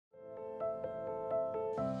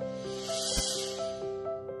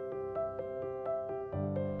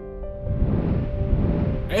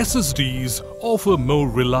SSDs offer more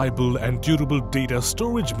reliable and durable data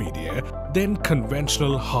storage media than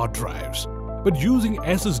conventional hard drives. But using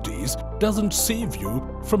SSDs doesn't save you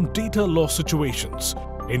from data loss situations.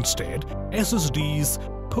 Instead,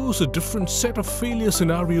 SSDs pose a different set of failure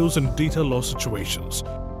scenarios and data loss situations.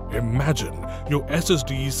 Imagine your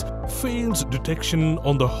SSD's fails detection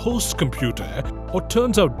on the host computer or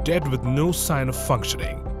turns out dead with no sign of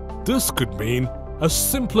functioning. This could mean a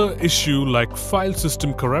simpler issue like file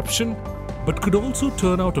system corruption, but could also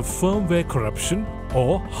turn out a firmware corruption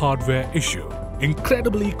or hardware issue.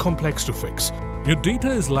 Incredibly complex to fix. Your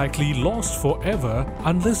data is likely lost forever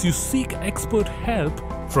unless you seek expert help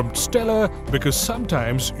from Stellar, because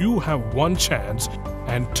sometimes you have one chance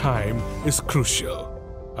and time is crucial.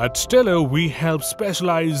 At Stellar, we help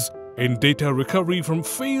specialize in data recovery from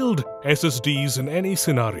failed SSDs in any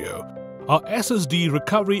scenario. Our SSD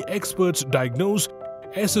recovery experts diagnose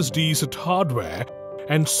SSDs at hardware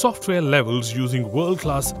and software levels using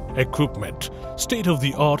world-class equipment,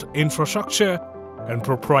 state-of-the-art infrastructure, and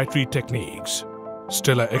proprietary techniques.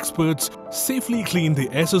 Stellar experts safely clean the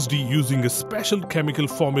SSD using a special chemical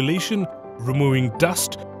formulation, removing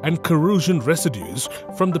dust and corrosion residues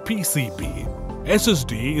from the PCB.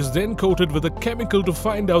 SSD is then coated with a chemical to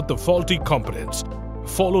find out the faulty components,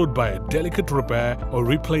 followed by a delicate repair or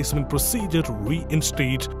replacement procedure to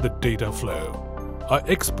reinstate the data flow. Our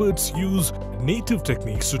experts use native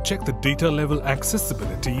techniques to check the data level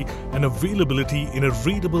accessibility and availability in a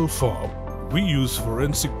readable form. We use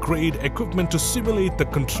forensic-grade equipment to simulate the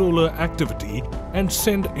controller activity and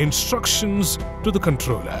send instructions to the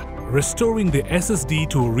controller, restoring the SSD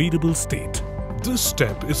to a readable state. This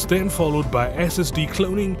step is then followed by SSD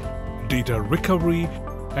cloning, data recovery,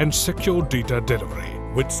 and secure data delivery.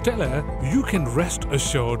 With Stellar, you can rest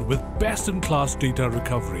assured with best-in-class data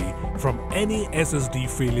recovery from any SSD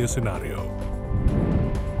failure scenario.